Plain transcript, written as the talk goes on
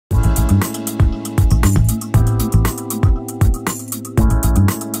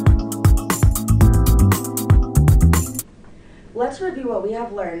Let's review what we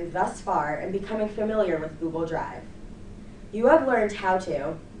have learned thus far in becoming familiar with Google Drive. You have learned how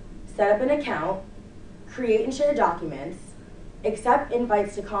to set up an account, create and share documents, accept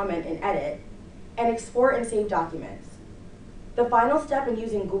invites to comment and edit, and export and save documents. The final step in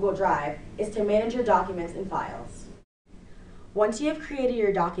using Google Drive is to manage your documents and files. Once you have created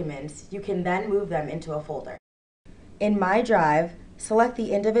your documents, you can then move them into a folder. In My Drive, select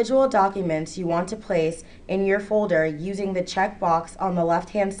the individual documents you want to place in your folder using the checkbox on the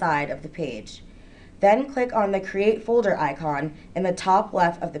left-hand side of the page. Then click on the Create Folder icon in the top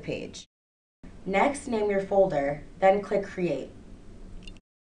left of the page. Next, name your folder, then click Create.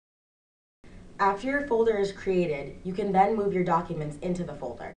 After your folder is created, you can then move your documents into the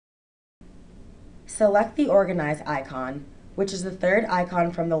folder. Select the Organize icon, which is the third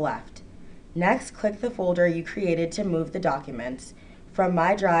icon from the left. Next, click the folder you created to move the documents from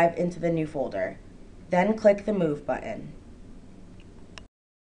My Drive into the new folder. Then click the Move button.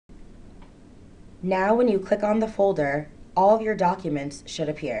 Now when you click on the folder, all of your documents should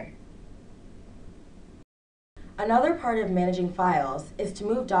appear. Another part of managing files is to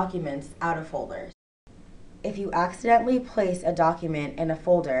move documents out of folders. If you accidentally place a document in a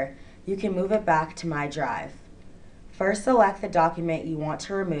folder, you can move it back to My Drive. First, select the document you want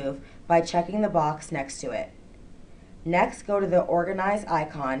to remove by checking the box next to it. Next, go to the Organize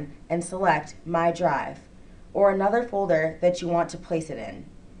icon and select My Drive, or another folder that you want to place it in.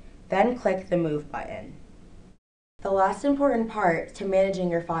 Then click the Move button. The last important part to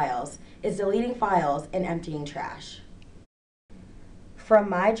managing your files is deleting files and emptying trash. From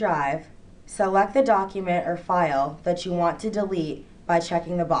My Drive, select the document or file that you want to delete by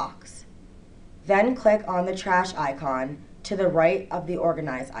checking the box. Then click on the trash icon to the right of the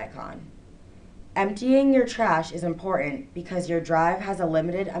Organize icon. Emptying your trash is important because your drive has a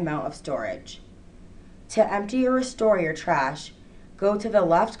limited amount of storage. To empty or restore your trash, go to the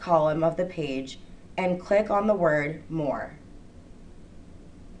left column of the page and click on the word More.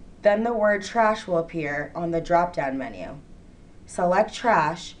 Then the word Trash will appear on the drop-down menu. Select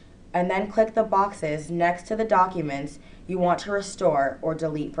Trash and then click the boxes next to the documents you want to restore or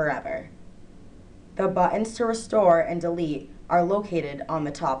delete forever. The buttons to restore and delete are located on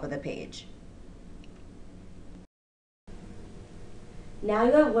the top of the page. Now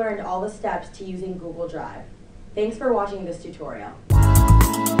you have learned all the steps to using Google Drive. Thanks for watching this tutorial.